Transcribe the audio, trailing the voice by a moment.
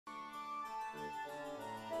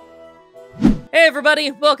Hey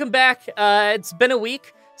everybody, welcome back. It's been a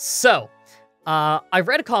week. So, I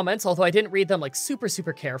read comments, although I didn't read them like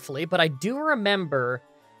super carefully, but I do remember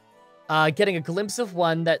getting a glimpse of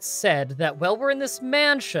one that said that while we're in this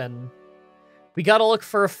mansion, we gotta look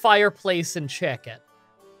for a fireplace and check it.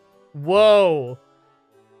 Whoa.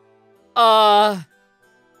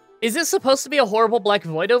 Is this supposed to be a horrible black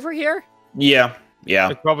void over here? Yeah.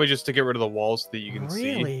 It's probably just to get rid of the walls so that you can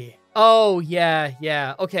see. Really? Oh,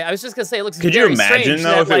 yeah. Okay, I was just gonna say it looks Could very you imagine, strange though,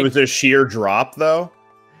 that, if like, it was a sheer drop, though?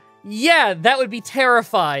 Yeah, that would be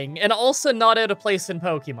terrifying, and also not out of place in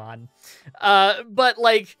Pokemon. But,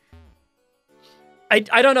 like, I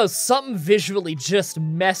don't know, something visually just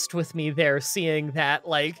messed with me there, seeing that,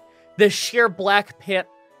 like, the sheer black pit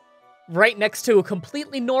right next to a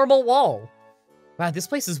completely normal wall. Wow, this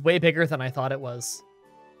place is way bigger than I thought it was.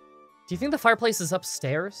 Do you think the fireplace is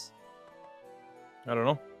upstairs? I don't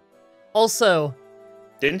know. Also...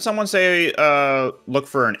 Didn't someone say, look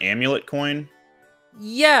for an amulet coin?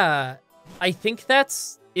 Yeah, I think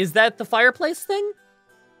that's... Is that the fireplace thing?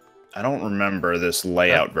 I don't remember this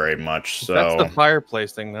layout very much, so... That's the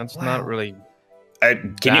fireplace thing. That's not really...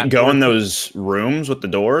 Can you go in those rooms with the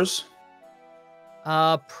doors?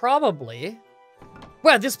 Probably.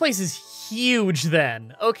 Wow, this place is huge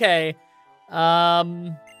then. Okay.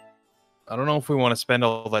 I don't know if we want to spend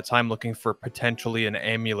all that time looking for potentially an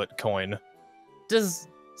amulet coin. Does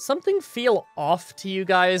something feel off to you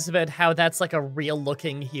guys about how that's like a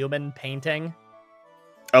real-looking human painting?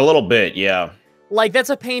 A little bit, yeah. Like, that's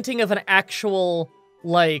a painting of an actual,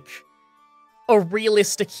 like, a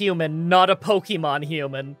realistic human, not a Pokemon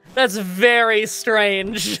human. That's very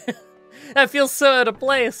strange. That feels so out of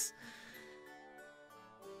place.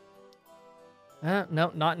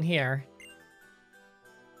 No, not in here.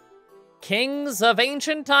 Kings of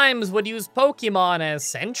ancient times would use Pokemon as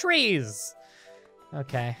sentries.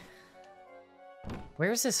 Okay.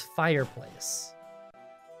 Where's this fireplace?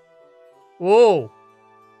 Whoa.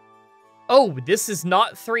 Oh, this is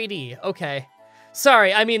not 3D. Okay.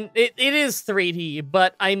 Sorry, I mean, it is 3D,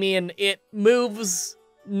 but I mean, it moves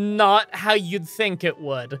not how you'd think it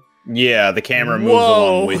would. Yeah, the camera moves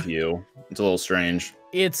along with you. It's a little strange.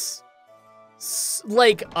 It's,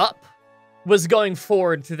 like, up was going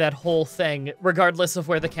forward through that whole thing, regardless of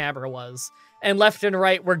where the camera was. And left and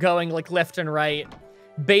right were going, like, left and right,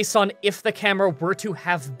 based on if the camera were to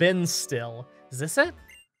have been still. Is this it?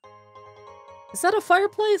 Is that a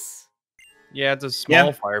fireplace? Yeah, it's a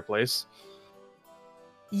small fireplace.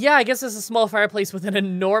 Yeah, I guess it's a small fireplace with an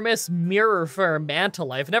enormous mirror for a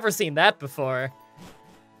mantle. I've never seen that before.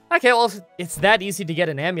 Okay, well, if it's that easy to get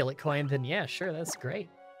an amulet coin, then yeah, sure, that's great.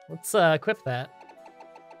 Let's equip that.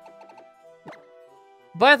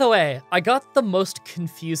 By the way, I got the most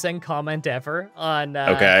confusing comment ever on...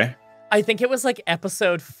 Okay. I think it was like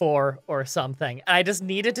episode 4 or something. I just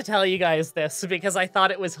needed to tell you guys this because I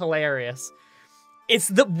thought it was hilarious. It's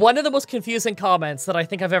one of the most confusing comments that I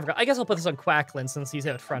think I've ever got. I guess I'll put this on Quacklin since he's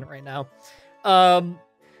out front right now.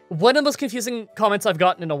 One of the most confusing comments I've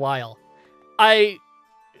gotten in a while. They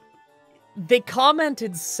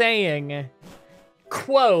commented saying,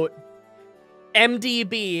 quote,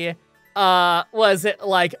 MDB... was it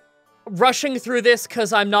like rushing through this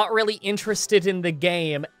because I'm not really interested in the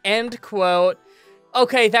game, end quote.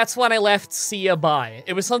 Okay, that's when I left, see ya, bye.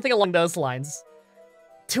 It was something along those lines.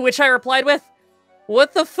 To which I replied with,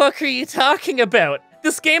 what the fuck are you talking about?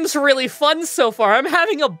 This game's really fun so far. I'm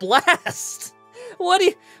having a blast.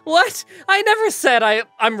 What? I never said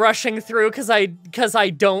I'm rushing through because I'm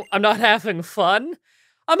not having fun.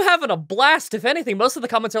 I'm having a blast, if anything. Most of the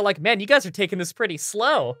comments are like, man, you guys are taking this pretty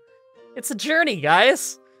slow. It's a journey,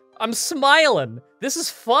 guys. I'm smiling. This is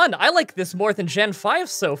fun. I like this more than Gen 5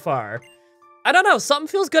 so far. I don't know, something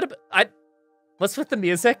feels good about... What's with the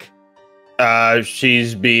music?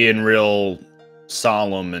 She's being real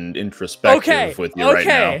solemn and introspective with you right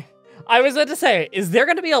now. I was about to say, is there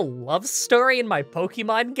going to be a love story in my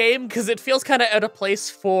Pokemon game? Because it feels kind of out of place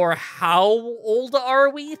for how old are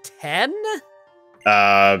we? 10?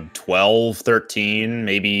 12, 13,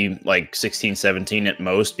 maybe like 16, 17 at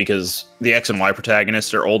most, because the X and Y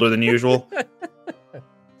protagonists are older than usual.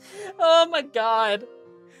 Oh my god.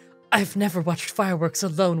 I've never watched fireworks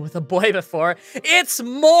alone with a boy before. It's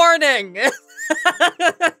morning!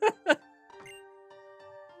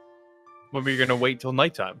 Well, we're gonna wait till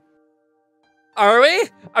nighttime. Are we?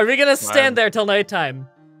 Are we gonna stand there till nighttime?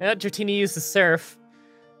 Yeah, Dratini uses surf.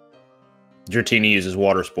 Dratini uses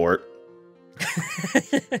water sport.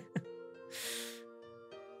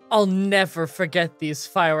 I'll never forget these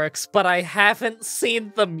fireworks, but I haven't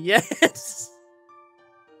seen them yet.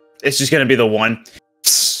 It's just gonna be the one.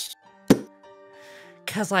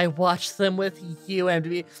 because I watched them with you,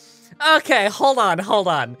 MDB. Okay, hold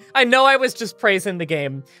on. I know I was just praising the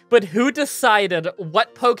game, but who decided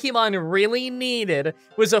what Pokemon really needed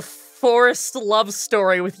was a forced love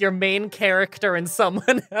story with your main character and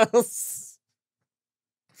someone else?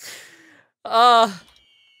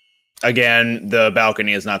 Again, the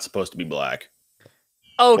balcony is not supposed to be black.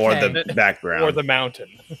 Okay. Or the background. Or the mountain.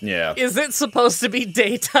 Yeah. Is it supposed to be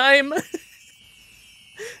daytime?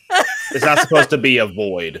 It's not supposed to be a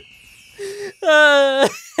void.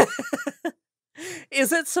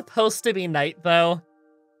 Is it supposed to be night, though?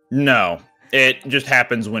 No. It just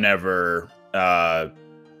happens whenever,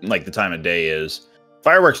 like, the time of day is.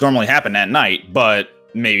 Fireworks normally happen at night, but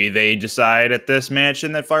maybe they decide at this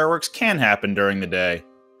mansion that fireworks can happen during the day.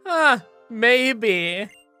 Maybe.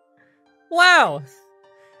 Wow.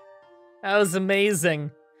 That was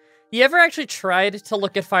amazing. You ever actually tried to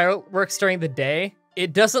look at fireworks during the day?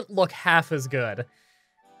 It doesn't look half as good.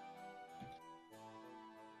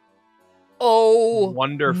 Oh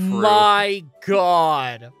Wonderfru. my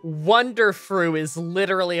god. Wonderfru is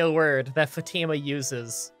literally a word that Fatima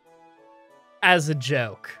uses as a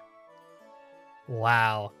joke.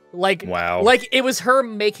 Wow. Wow. Like it was her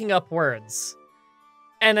making up words.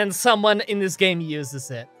 And then someone in this game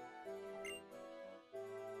uses it.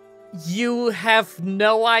 You have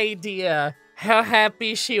no idea how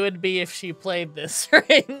happy she would be if she played this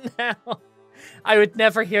right now. I would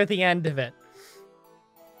never hear the end of it.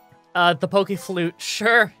 The Poke Flute,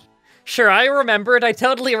 sure. Sure, I remembered. I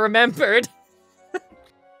totally remembered.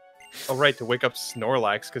 Oh, right, to wake up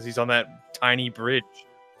Snorlax because he's on that tiny bridge.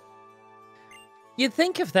 You'd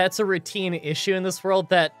think if that's a routine issue in this world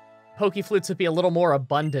that Poke Flutes would be a little more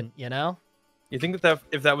abundant, you know? You think that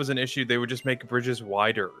if that was an issue, they would just make bridges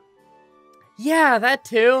wider? Yeah, that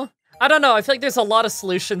too. I don't know, I feel like there's a lot of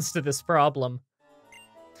solutions to this problem.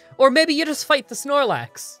 Or maybe you just fight the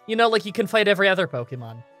Snorlax. You know, like you can fight every other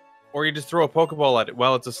Pokemon. Or you just throw a Pokeball at it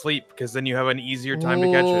while it's asleep, because then you have an easier time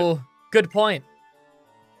to catch it. Good point.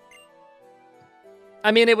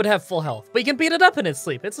 I mean, it would have full health, but you can beat it up in its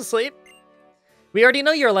sleep. It's asleep. We already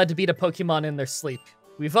know you're allowed to beat a Pokemon in their sleep.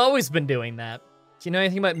 We've always been doing that. Do you know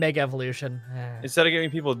anything about Mega Evolution? Instead of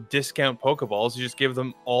giving people discount Pokeballs, you just give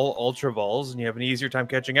them all Ultra Balls, and you have an easier time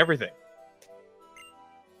catching everything.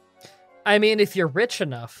 I mean, if you're rich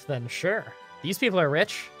enough, then sure. These people are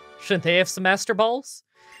rich. Shouldn't they have some Master Balls?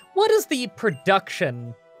 What is the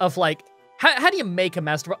production of, like, how do you make a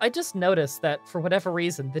Master Ball? I just noticed that, for whatever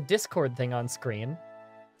reason, the Discord thing on screen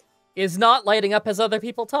is not lighting up as other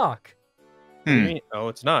people talk. Oh,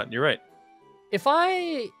 it's not. You're right. If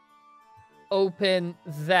I open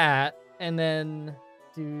that and then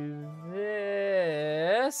do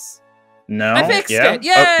this... No? I fixed it!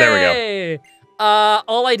 Yay! Oh, there we go.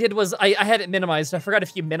 All I did was, I had it minimized. I forgot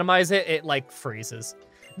if you minimize it, it, like, freezes.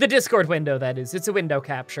 The Discord window, that is. It's a window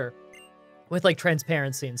capture with, like,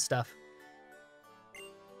 transparency and stuff.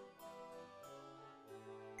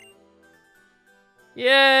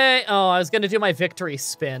 Yay! Oh, I was gonna do my victory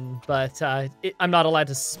spin, but I'm not allowed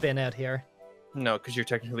to spin out here. No, because you're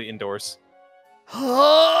technically indoors.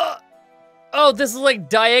 Oh, this is like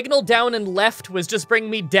diagonal down and left was just bringing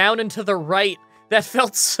me down and to the right. That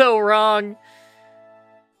felt so wrong.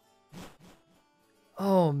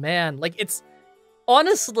 Oh, man. Like, it's...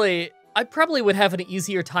 Honestly, I probably would have an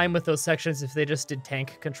easier time with those sections if they just did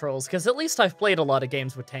tank controls, because at least I've played a lot of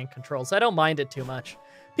games with tank controls. I don't mind it too much.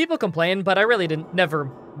 People complain, but I really never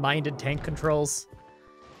minded tank controls.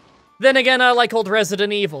 Then again, I like old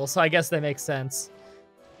Resident Evil, so I guess they make sense.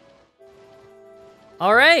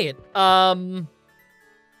 Alright, I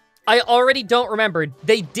already don't remember.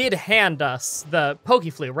 They did hand us the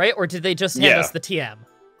Pokeflute, right? Or did they just hand us the TM?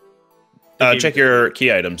 Check your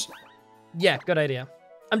key items. Yeah, good idea.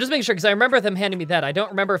 I'm just making sure, because I remember them handing me that. I don't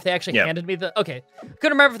remember if they actually handed me the... Okay.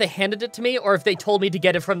 Couldn't remember if they handed it to me, or if they told me to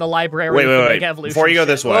get it from the library. Wait. Before you go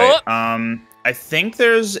this way, I think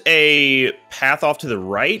there's a path off to the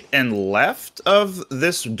right and left of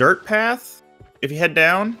this dirt path, if you head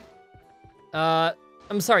down.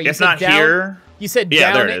 I'm sorry, you said not down, here. You said down.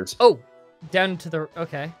 Yeah, there it is. Oh, down to the...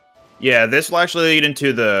 Okay. Yeah, this will actually lead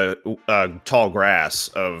into the tall grass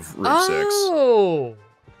of Route 6. Oh!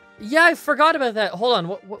 Yeah, I forgot about that. Hold on,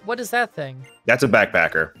 what is that thing? That's a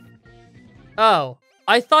backpacker. Oh,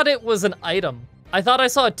 I thought it was an item. I thought I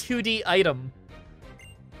saw a 2D item.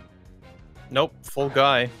 Nope, full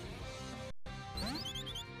guy.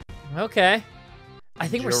 Okay. I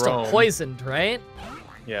think we're still poisoned, right?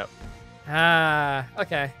 Yep. Ah,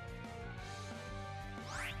 okay.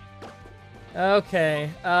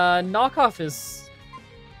 Okay, knockoff is...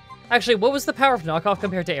 Actually, what was the power of knockoff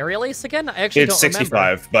compared to Aerial Ace again? I actually It's don't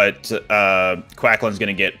 65, but Quacklin's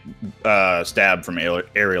gonna get stabbed from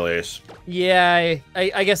Aerial Ace. Yeah,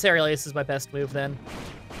 I guess Aerial Ace is my best move then.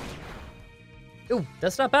 Ooh,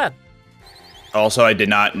 that's not bad. Also, I did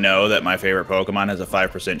not know that my favorite Pokemon has a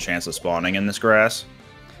 5% chance of spawning in this grass.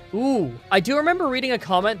 Ooh, I do remember reading a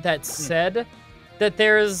comment that said that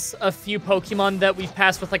there's a few Pokemon that we've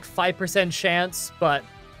passed with like 5% chance, but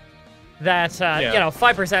that, you know,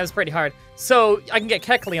 5% is pretty hard. So I can get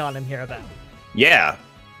Kecleon in here then. Yeah.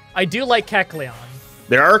 I do like Kecleon.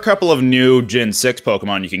 There are a couple of new Gen 6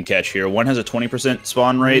 Pokemon you can catch here. One has a 20%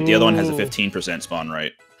 spawn rate, the other one has a 15% spawn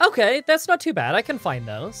rate. Okay, that's not too bad. I can find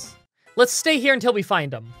those. Let's stay here until we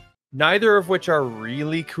find them. Neither of which are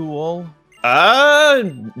really cool.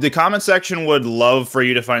 The comment section would love for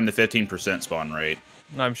you to find the 15% spawn rate.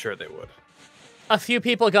 I'm sure they would. A few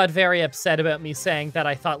people got very upset about me saying that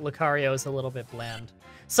I thought Lucario was a little bit bland.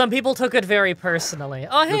 Some people took it very personally.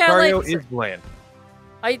 Oh, hey, Lucario is bland.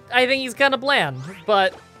 I think he's kind of bland,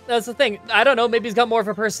 but that's the thing. I don't know, maybe he's got more of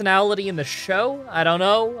a personality in the show. I don't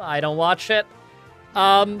know. I don't watch it.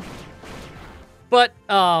 But,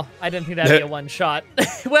 I didn't think that'd be a one-shot.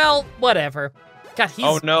 Well, whatever. God,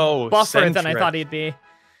 he's buffer than I thought he'd be.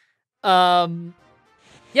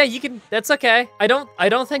 Yeah, you can, that's okay. I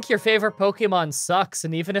don't think your favorite Pokemon sucks,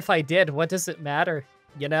 and even if I did, what does it matter?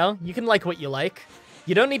 You know? You can like what you like.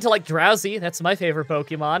 You don't need to like Drowsy, that's my favorite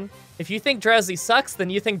Pokemon. If you think Drowsy sucks, then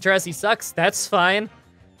you think Drowsy sucks, that's fine.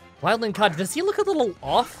 Wildland Cod, does he look a little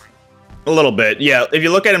off? A little bit, yeah. If you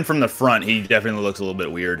look at him from the front, he definitely looks a little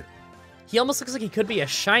bit weird. He almost looks like he could be a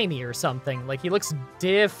shiny or something. Like, he looks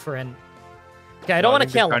different. Okay, I don't want to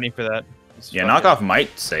kill him. Shiny for that. Yeah, knockoff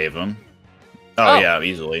might save him. Oh, yeah,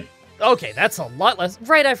 easily. Okay, that's a lot less.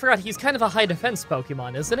 Right, I forgot. He's kind of a high defense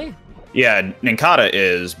Pokemon, isn't he? Yeah, Nincada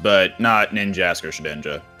is, but not Ninjask or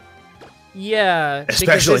Shedinja. Yeah.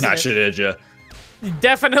 Especially not Shedinja.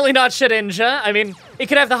 Definitely not Shedinja. I mean, it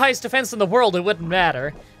could have the highest defense in the world. It wouldn't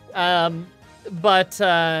matter. But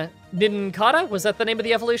Nincada? Was that the name of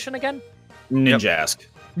the evolution again? Ninjask.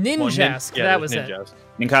 Ninjask, well, that was Ninjask. it.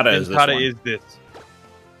 Nincada is this one. Nincada is this.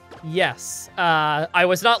 Yes. I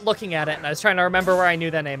was not looking at it, and I was trying to remember where I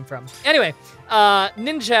knew that name from. Anyway,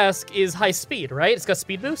 Ninjask is high speed, right? It's got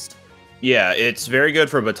speed boost? Yeah, it's very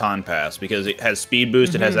good for Baton Pass because it has speed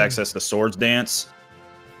boost, it has access to Swords Dance.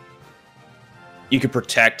 You could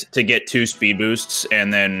protect to get 2 speed boosts,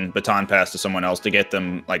 and then Baton Pass to someone else to get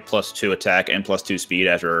them like +2 attack and +2 speed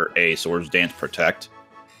after a Swords Dance protect.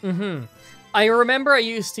 I remember I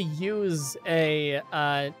used to use a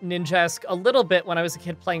Ninjask a little bit when I was a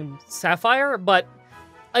kid playing Sapphire, but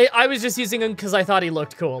I was just using him because I thought he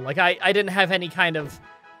looked cool. Like, I didn't have any kind of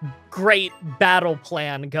great battle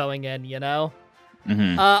plan going in, you know?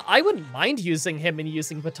 I wouldn't mind using him and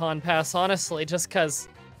using Baton Pass, honestly, just because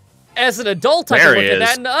as an adult I can look at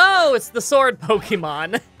that and, oh, it's the sword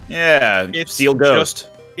Pokemon. Yeah, it's Steel Ghost.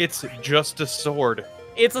 It's just a sword.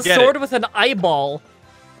 It's a sword with an eyeball.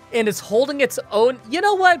 And it's holding its own. You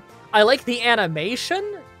know what? I like the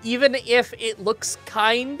animation, even if it looks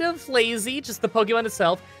kind of lazy, just the Pokemon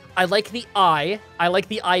itself. I like the eye. I like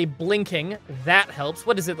the eye blinking. That helps.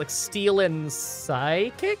 What is it, like Steel and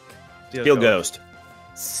Psychic? Steel Ghost.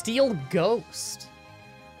 Steel Ghost.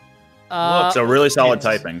 Look, so really solid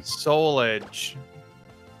typing. Soul Edge.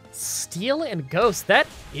 Steel and Ghost. That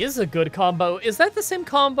is a good combo. Is that the same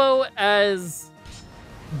combo as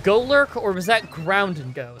Golurk, or was that Ground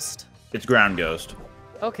and Ghost? It's Ground Ghost.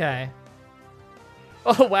 Okay.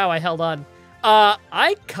 Oh, wow, I held on.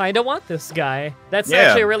 I kind of want this guy. That's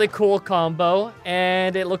actually a really cool combo,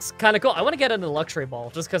 and it looks kind of cool. I want to get into the Luxury Ball,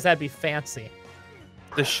 just because that'd be fancy.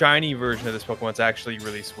 The shiny version of this Pokemon's actually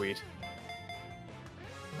really sweet.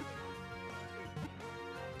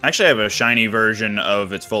 I actually have a shiny version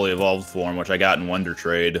of its fully evolved form, which I got in Wonder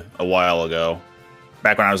Trade a while ago.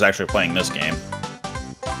 Back when I was actually playing this game.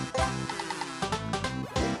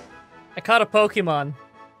 I caught a Pokemon.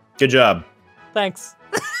 Good job. Thanks.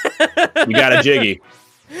 You got a Jiggy.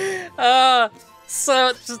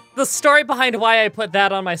 So the story behind why I put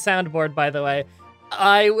that on my soundboard, by the way,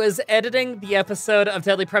 I was editing the episode of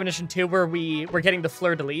Deadly Premonition 2 where we were getting the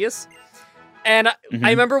fleur-de-lis. And I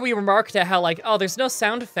remember we remarked at how, like, oh, there's no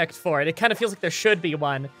sound effect for it. It kind of feels like there should be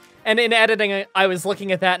one. And in editing, I was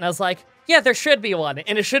looking at that and I was like, yeah, there should be one,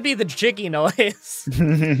 and it should be the Jiggy noise.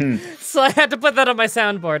 So I had to put that on my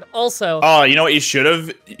soundboard. Also, oh, you know what you should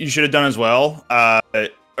have done as well,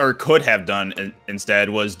 or could have done instead,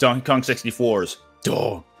 was Donkey Kong 64's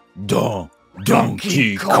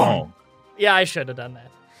Donkey Kong. Yeah, I should have done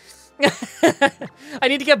that. I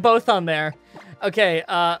need to get both on there. Okay,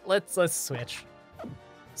 let's switch.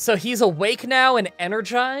 So he's awake now and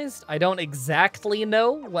energized. I don't exactly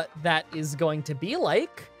know what that is going to be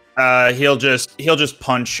like. He'll just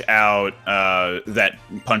punch out that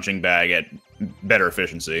punching bag at better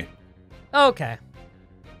efficiency. Okay.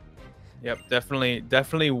 Yep,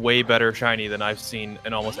 definitely way better shiny than I've seen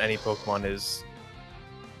in almost any Pokemon is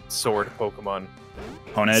Sword Pokemon.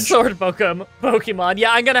 Honedge? Sword Pokemon.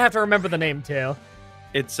 Yeah, I'm gonna have to remember the name too.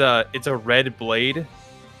 It's a red blade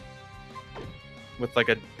with like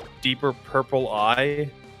a deeper purple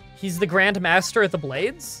eye. He's the Grand Master of the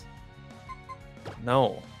Blades?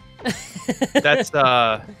 No. That's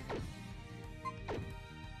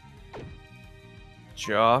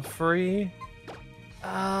Joffrey?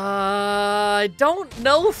 I don't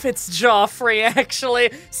know if it's Joffrey,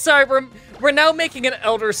 actually. Sorry, we're now making an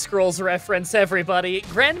Elder Scrolls reference, everybody.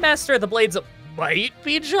 Grandmaster of the Blades might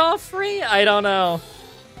be Joffrey? I don't know.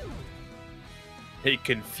 A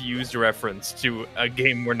confused reference to a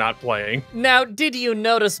game we're not playing. Now, did you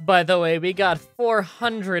notice, by the way, we got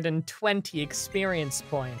 420 experience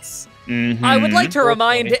points? Mm-hmm. I would like to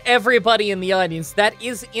remind everybody in the audience that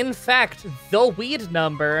is, in fact, the weed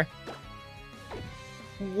number.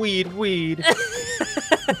 Weed.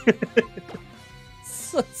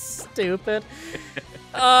 So stupid.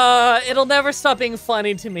 It'll never stop being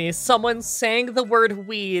funny to me. Someone saying the word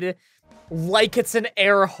weed like it's an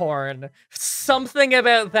air horn. Something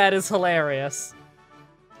about that is hilarious.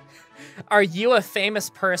 Are you a famous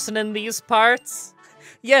person in these parts?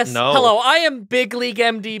 Yes, no. Hello, I am Big League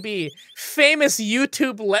MDB, famous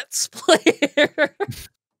YouTube Let's Player.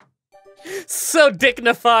 So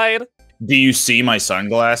dignified. Do you see my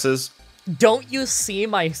sunglasses? Don't you see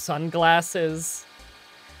my sunglasses?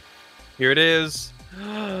 Here it is.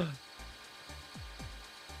 Come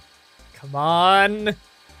on.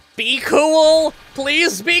 Be cool!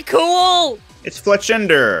 Please be cool! It's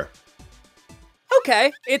Fletchender.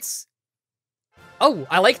 Okay, it's... Oh,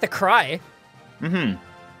 I like the cry. Mm-hmm.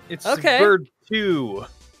 It's Okay. Bird 2.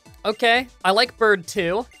 Okay, I like Bird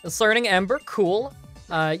 2. It's learning Ember, cool.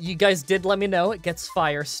 You guys did let me know it gets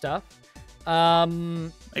fire stuff. I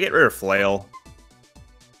get rid of Flail.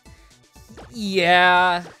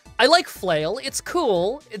 Yeah. I like Flail. It's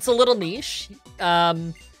cool. It's a little niche.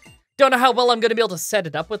 Don't know how well I'm gonna be able to set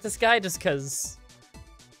it up with this guy, just because...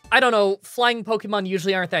 I don't know, flying Pokemon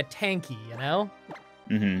usually aren't that tanky, you know?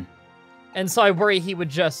 Mm-hmm. And so I worry he would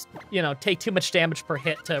just, you know, take too much damage per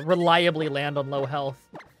hit to reliably land on low health.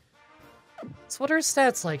 So what are his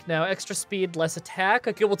stats like now? Extra speed, less attack?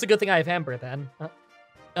 Okay, well, it's a good thing I have Ember, then.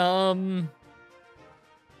 Oh,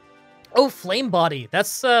 Flame Body.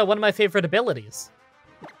 That's one of my favorite abilities.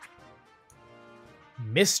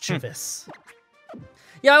 Mischievous.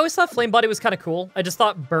 Yeah, I always thought Flame Body was kind of cool. I just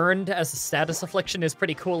thought Burned as a status affliction is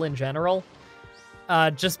pretty cool in general.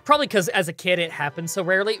 Just probably because as a kid it happened so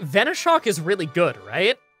rarely. Venoshock is really good,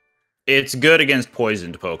 right? It's good against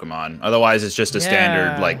poisoned Pokemon. Otherwise, it's just a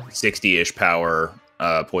standard, like, 60-ish power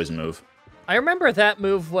poison move. I remember that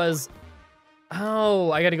move was...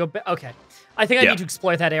 Oh, I gotta go back. Okay. I think I need to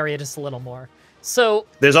explore that area just a little more. So...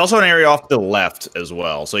 There's also an area off to the left as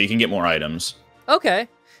well, so you can get more items. Okay.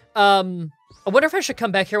 I wonder if I should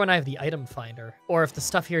come back here when I have the item finder, or if the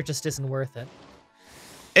stuff here just isn't worth it.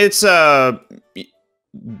 It's,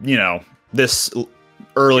 you know, this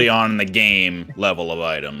early on in the game level of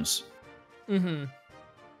items. Mm-hmm.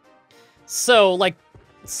 So, like,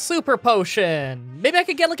 Super Potion. Maybe I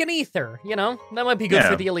could get, like, an Ether, you know? That might be good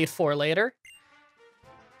for the Elite Four later.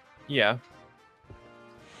 Yeah.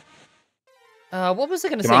 What was I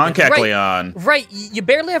gonna say? Come on, Kecleon. Right, you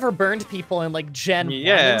barely ever burned people in, like, Gen 1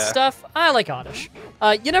 and stuff. I like Oddish.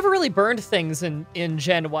 You never really burned things in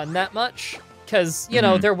Gen 1 that much. Because, you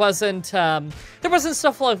know, there wasn't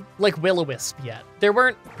stuff like Will-O-Wisp yet. There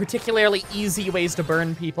weren't particularly easy ways to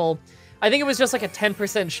burn people. I think it was just like a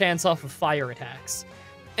 10% chance off of fire attacks.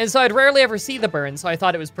 And so I'd rarely ever see the burn, so I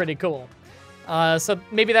thought it was pretty cool. So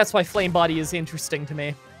maybe that's why Flame Body is interesting to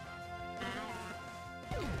me.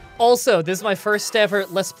 Also, this is my first ever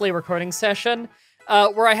Let's Play recording session,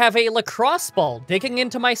 where I have a lacrosse ball digging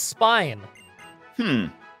into my spine.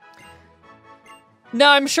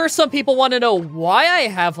 Now, I'm sure some people want to know why I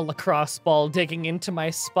have a lacrosse ball digging into my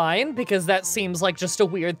spine, because that seems like just a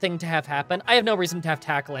weird thing to have happen. I have no reason to have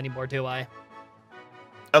tackle anymore, do I?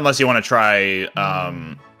 Unless you want to try,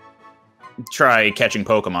 try catching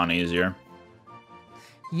Pokemon easier.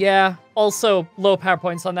 Yeah, also low power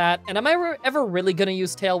points on that. And am I ever really going to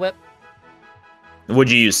use Tail Whip? Would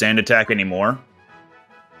you use Sand Attack anymore?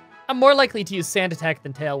 I'm more likely to use Sand Attack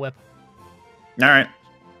than Tail Whip. All right.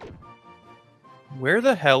 Where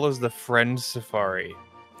the hell is the Friend Safari?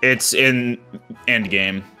 It's in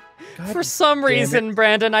Endgame. For some reason,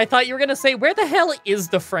 Brandon, I thought you were gonna say, where the hell is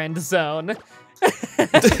the friend zone?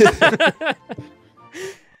 Because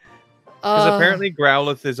apparently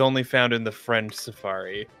Growlithe is only found in the friend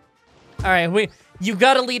safari. All right, you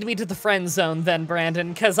gotta lead me to the friend zone then,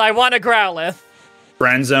 Brandon, because I want a Growlithe.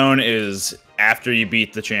 Friend zone is after you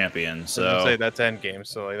beat the champion, so... I was gonna say, that's endgame,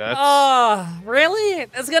 so like that's... Oh, really?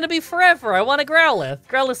 It's gonna be forever. I want a Growlithe.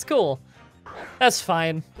 Growlithe's cool. That's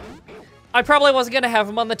fine. I probably wasn't gonna have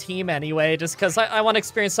him on the team anyway, just because I want to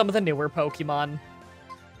experience some of the newer Pokemon.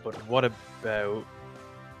 But what about...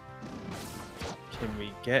 Can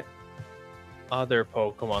we get other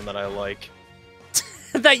Pokemon that I like?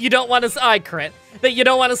 That you don't want to... crit. That you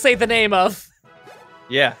don't want to say the name of.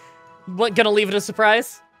 Yeah. What, gonna leave it a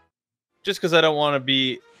surprise? Just because I don't want to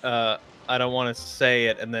be... I don't want to say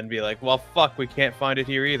it and then be like, well, fuck, we can't find it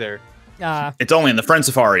here either. It's only in the friend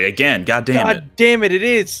safari again. God damn it. God damn it, it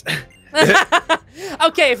is.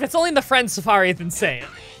 Okay, if it's only in the friend safari, then say it.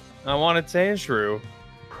 I wanted Sandshrew.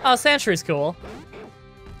 Oh, Sanshrew's cool.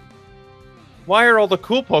 Why are all the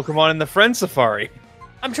cool Pokemon in the friend safari?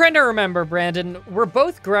 I'm trying to remember, Brandon. Were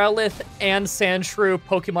both Growlithe and Sandshrew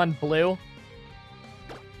Pokemon Blue?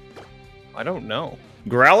 I don't know.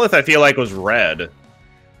 Growlithe, I feel like, was red.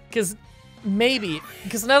 Because maybe.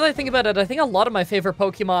 Because now that I think about it, I think a lot of my favorite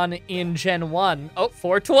Pokemon in Gen 1... Oh,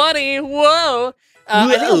 420! Whoa!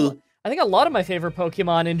 I think a lot of my favorite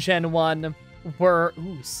Pokemon in Gen 1 were...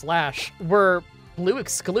 Ooh, Slash. Were Blue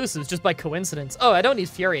exclusives just by coincidence. Oh, I don't need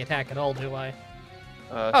Fury Attack at all, do I?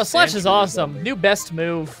 Oh, Slash is awesome. New best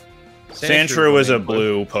move. Sandshrew was a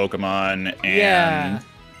blue Pokemon, and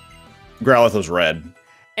Growlithe was red.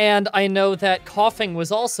 And I know that Coughing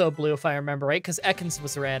was also blue, if I remember right, because Ekans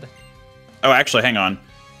was red. Oh, actually, hang on.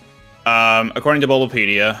 According to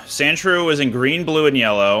Bulbapedia, Sandshrew was in green, blue, and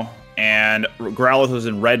yellow, and Growlithe was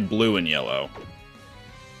in red, blue, and yellow.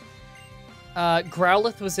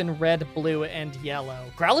 Growlithe was in red, blue, and yellow.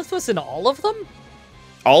 Growlithe was in all of them?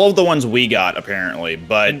 All of the ones we got, apparently,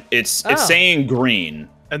 but it's saying green.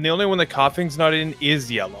 And the only one that Coughing's not in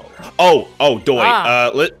is yellow.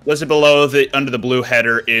 Doi. Listed below, under the blue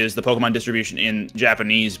header, is the Pokemon distribution in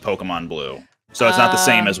Japanese Pokemon Blue. So it's not the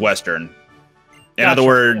same as Western. In other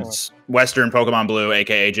words, Western Pokemon Blue,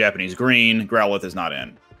 aka Japanese Green, Growlithe is not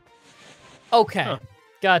in. Okay,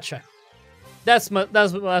 gotcha. That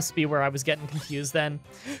must be where I was getting confused then.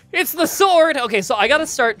 It's the sword! Okay, so I gotta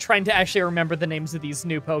start trying to actually remember the names of these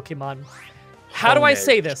new Pokemon. How do I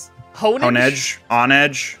say this? Honedge?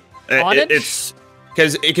 Onedge. It's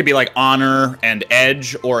because it could be like honor and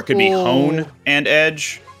edge, or it could be hone and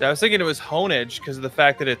edge. I was thinking it was Honedge because of the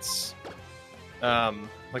fact that it's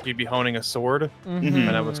like you'd be honing a sword, and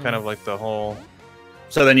that was kind of like the whole...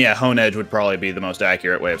 So then, yeah, Honedge would probably be the most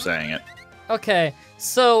accurate way of saying it. Okay,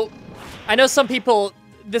 so I know some people,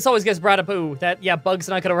 this always gets brought up, bug's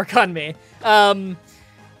not gonna work on me.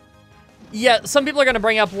 Yeah, some people are gonna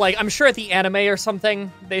bring up, like, I'm sure at the anime or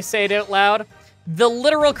something, they say it out loud. The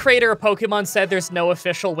literal creator of Pokemon said there's no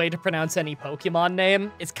official way to pronounce any Pokemon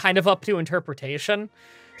name. It's kind of up to interpretation.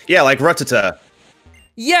 Yeah, like Rattata.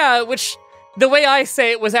 Yeah, which, the way I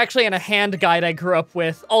say it was actually in a hand guide I grew up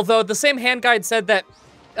with, although the same hand guide said that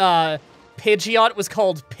Pidgeot was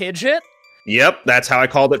called Pidgeot. Yep, that's how I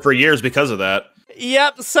called it for years because of that.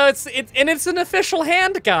 Yep, so it's an official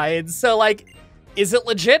hand guide, so like, is it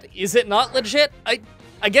legit? Is it not legit?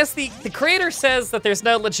 I guess the creator says that there's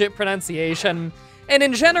no legit pronunciation, and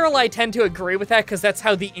in general I tend to agree with that because that's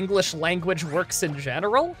how the English language works in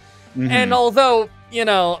general. And although, you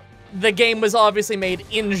know, the game was obviously made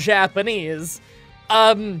in Japanese,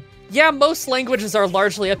 yeah, most languages are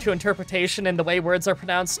largely up to interpretation, and the way words are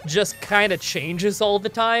pronounced just kind of changes all the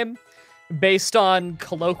time based on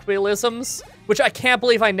colloquialisms, which I can't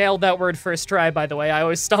believe I nailed that word first try, by the way. I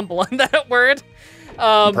always stumble on that word.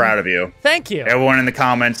 I'm proud of you. Thank you. Everyone in the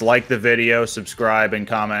comments, like the video, subscribe, and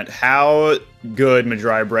comment how good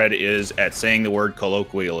Mah-Dry-Bread is at saying the word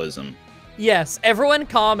colloquialism. Yes, everyone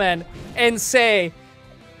comment and say,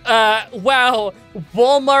 wow,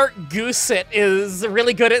 Walmart Goosit is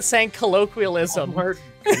really good at saying colloquialism. Walmart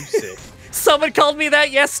Goosit. Someone called me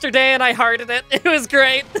that yesterday and I hearted it. It was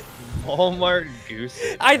great. Walmart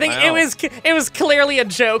Goosit. I think it was clearly a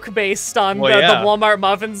joke based on the Walmart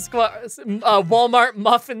Muffin Squad. Walmart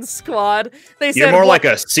Muffin Squad. They said you're more like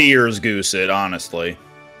a Sears Goosit, honestly.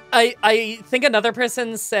 I think another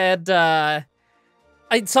person said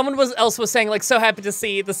someone else was saying like, so happy to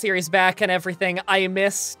see the series back and everything. I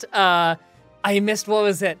missed what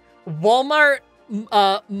was it? Walmart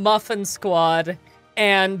Muffin Squad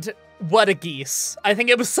and Whattageek. I think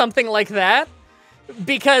it was something like that.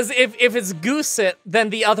 Because if it's Goosit, then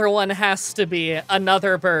the other one has to be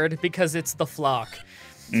another bird because it's the flock.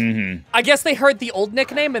 Mm-hmm. I guess they heard the old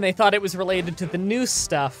nickname and they thought it was related to the new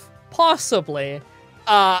stuff. Possibly.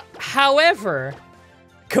 However,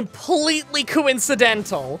 completely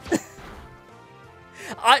coincidental.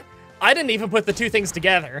 I didn't even put the two things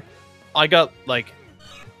together. I got, like,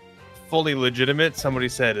 fully legitimate. Somebody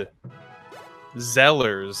said,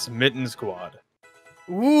 Zeller's Mitten Squad.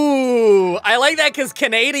 Ooh, I like that because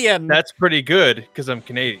Canadian. That's pretty good, because I'm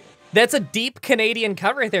Canadian. That's a deep Canadian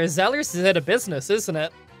cut right there. Zellers is out of business, isn't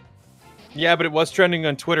it? Yeah, but it was trending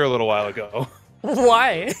on Twitter a little while ago.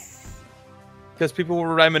 Why? Because people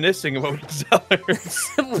were reminiscing about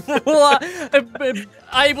Zellers. Well,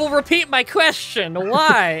 I will repeat my question.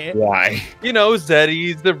 Why? Why? You know,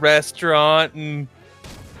 Zeddy's, the restaurant, and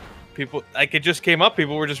people, like, it just came up.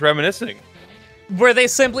 People were just reminiscing. Were they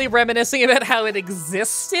simply reminiscing about how it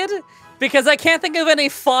existed? Because I can't think of any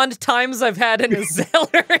fond times I've had in a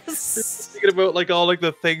Zellers. Thinking about, like, all, like,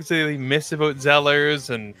 the things that they miss about Zellers,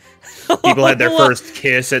 and People had their first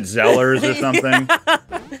kiss at Zeller's or something.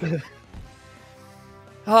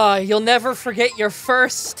 Oh, you'll never forget your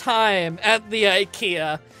first time at the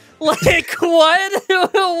IKEA. Like, what?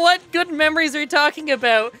 What good memories are you talking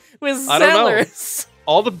about with I don't know. Zellers?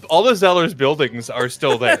 all the Zellers buildings are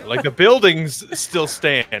still there. Like, the buildings still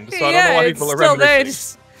stand. So I don't know why people are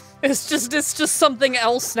reminiscing. It's just something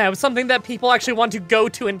else now. Something that people actually want to go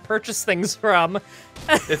to and purchase things from.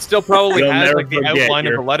 It still probably You'll has, never like, the forget outline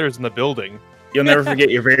of your- the letters in the building. You'll never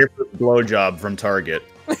forget your very first blowjob from Target.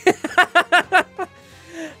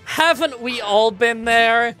 Haven't we all been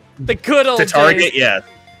there? The good old To Target, days. yes.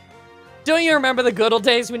 Don't you remember the good old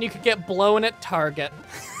days when you could get blown at Target?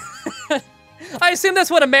 I assume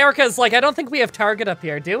that's what America is like. I don't think we have Target up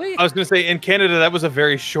here, do we? I was going to say, in Canada, that was a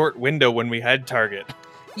very short window when we had Target.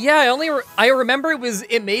 Yeah, I remember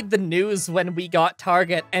it made the news when we got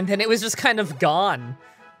Target, and then it was just kind of gone.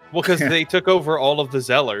 Well, because they took over all of the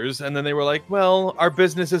Zellers, and then they were like, well, our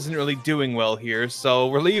business isn't really doing well here, so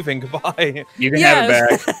we're leaving. Goodbye. You can have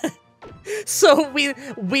it back. So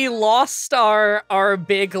we lost our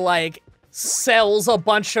big, like, sells a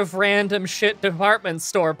bunch of random shit department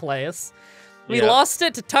store place. We Yeah. lost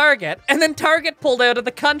it to Target, and then Target pulled out of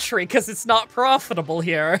the country because it's not profitable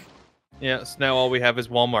here. Yeah, so now all we have is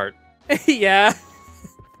Walmart. Yeah.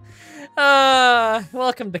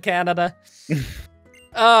 Welcome to Canada.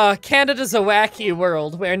 Canada's a wacky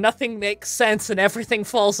world where nothing makes sense and everything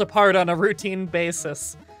falls apart on a routine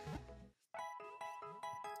basis.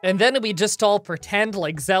 And then we just all pretend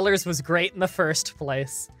like Zellers was great in the first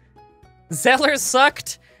place. Zellers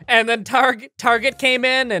sucked, and then Target came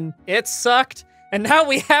in and it sucked, and now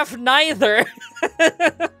we have neither.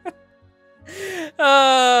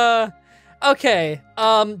 Okay,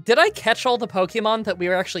 did I catch all the Pokemon that we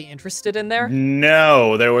were actually interested in there?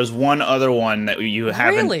 No, there was one other one that you Really?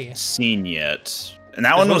 haven't seen yet. And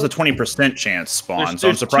that one was a 20% chance spawn, so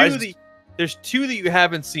I'm There's surprised. There's two that you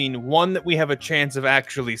haven't seen, one that we have a chance of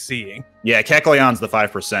actually seeing. Yeah, Kecleon's the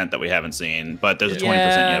 5% that we haven't seen, but there's a 20%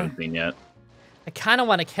 Yeah. you haven't seen yet. I kind of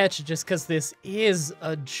want to catch it just because this is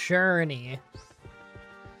a journey.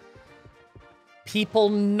 People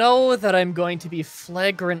know that I'm going to be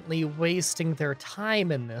flagrantly wasting their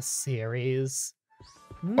time in this series.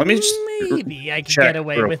 Let me just Maybe I can Check get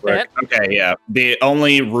away real with quick. it. Okay, yeah. The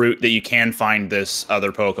only route that you can find this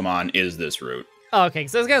other Pokemon is this route. Okay,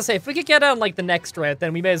 because I was going to say, if we could get on, like, the next route,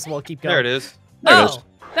 then we may as well keep going. There it is. There it Oh, is.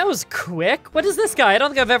 that was quick. What is this guy? I don't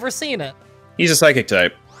think I've ever seen it. He's a Psychic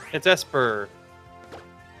type. It's Esper.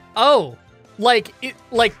 Oh, like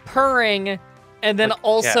purring, and then Like a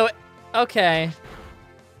also, cat. okay.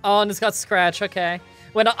 Oh, and it's got Scratch, okay.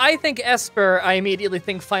 When I think Esper, I immediately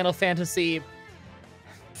think Final Fantasy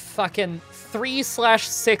fucking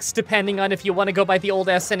 3/6, depending on if you want to go by the old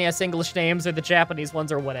SNES English names or the Japanese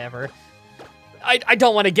ones or whatever. I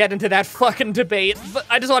don't want to get into that fucking debate, but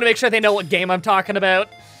I just want to make sure they know what game I'm talking about.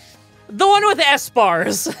 The one with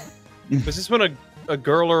S-bars. Was this one a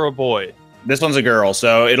girl or a boy? This one's a girl,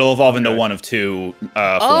 so it'll evolve into Okay. one of two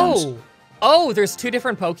forms. Oh, there's two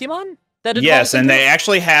different Pokemon? That Yes, evolve and into? they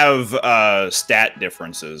actually have stat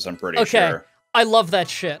differences, I'm pretty Okay. sure. I love that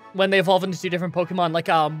shit when they evolve into two different Pokemon, like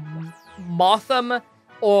Motham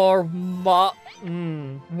or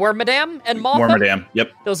Wormadam and Motham. Wormadam,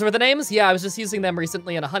 yep. Those were the names? Yeah, I was just using them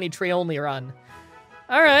recently in a Honey Tree only run.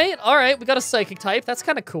 Alright, we got a Psychic type. That's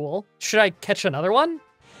kind of cool. Should I catch another one?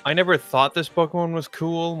 I never thought this Pokemon was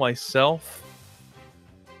cool myself.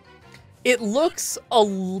 It looks a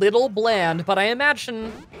little bland, but I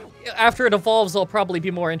imagine after it evolves, I'll probably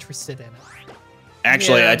be more interested in it.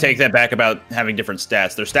 Actually, Yeah. I take that back about having different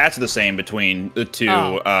stats. Their stats are the same between the two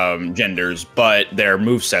genders, but their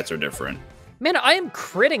movesets are different. Man, I am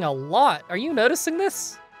critting a lot. Are you noticing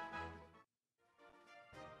this?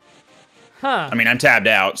 Huh. I mean, I'm tabbed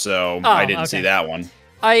out, so I didn't see okay. that one.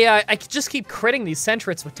 I could just keep critting these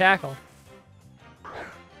Sentrets with tackle.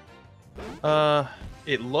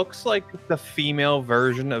 It looks like the female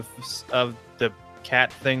version of the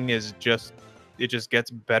cat thing is just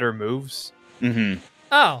gets better moves. Mm-hmm.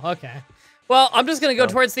 Oh, okay. Well, I'm just gonna go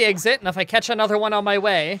So- towards the exit, and if I catch another one on my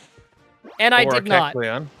way, and I Or a did not.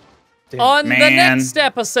 Kecleon. Damn. On the Man. next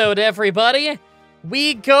episode, everybody,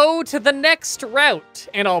 we go to the next route,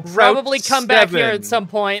 and I'll probably come back here at 7. some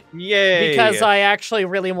point Yay! because I actually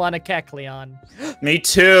really want a Kecleon. Me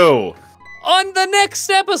too. On the next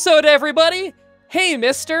episode, everybody, hey,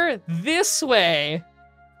 mister, this way.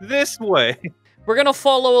 This way. We're gonna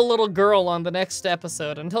follow a little girl on the next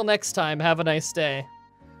episode. Until next time, have a nice day.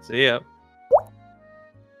 See ya.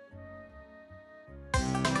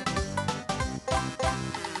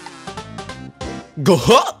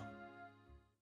 Go.